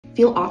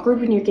feel awkward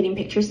when you're getting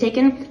pictures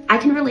taken, I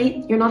can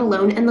relate, you're not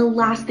alone, and the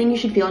last thing you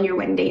should feel on your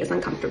wedding day is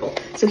uncomfortable.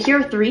 So here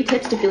are 3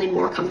 tips to feeling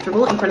more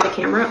comfortable in front of the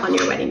camera on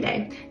your wedding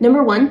day.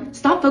 Number 1,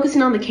 stop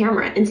focusing on the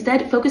camera.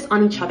 Instead, focus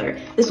on each other.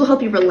 This will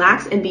help you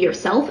relax and be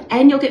yourself,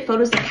 and you'll get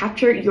photos that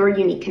capture your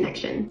unique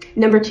connection.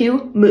 Number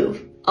 2,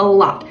 move. A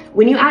lot.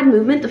 When you add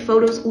movement, the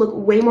photos look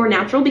way more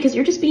natural because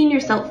you're just being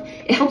yourself.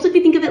 It helps if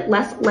you think of it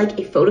less like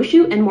a photo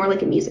shoot and more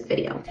like a music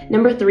video.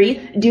 Number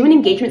 3, do an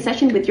engagement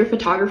session with your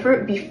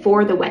photographer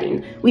before the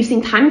wedding. We've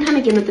seen time and time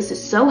again that this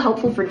is so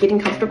helpful for getting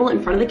comfortable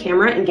in front of the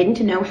camera and getting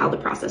to know how the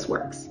process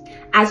works.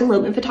 As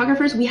elopement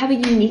photographers, we have a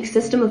unique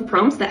system of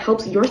prompts that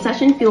helps your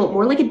session feel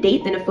more like a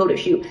date than a photo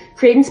shoot,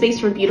 creating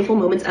space for beautiful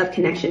moments of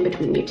connection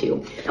between you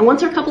two. And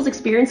once our couples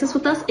experience this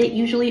with us, it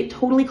usually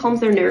totally calms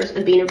their nerves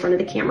of being in front of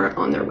the camera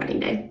on their wedding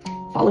day.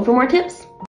 Follow for more tips.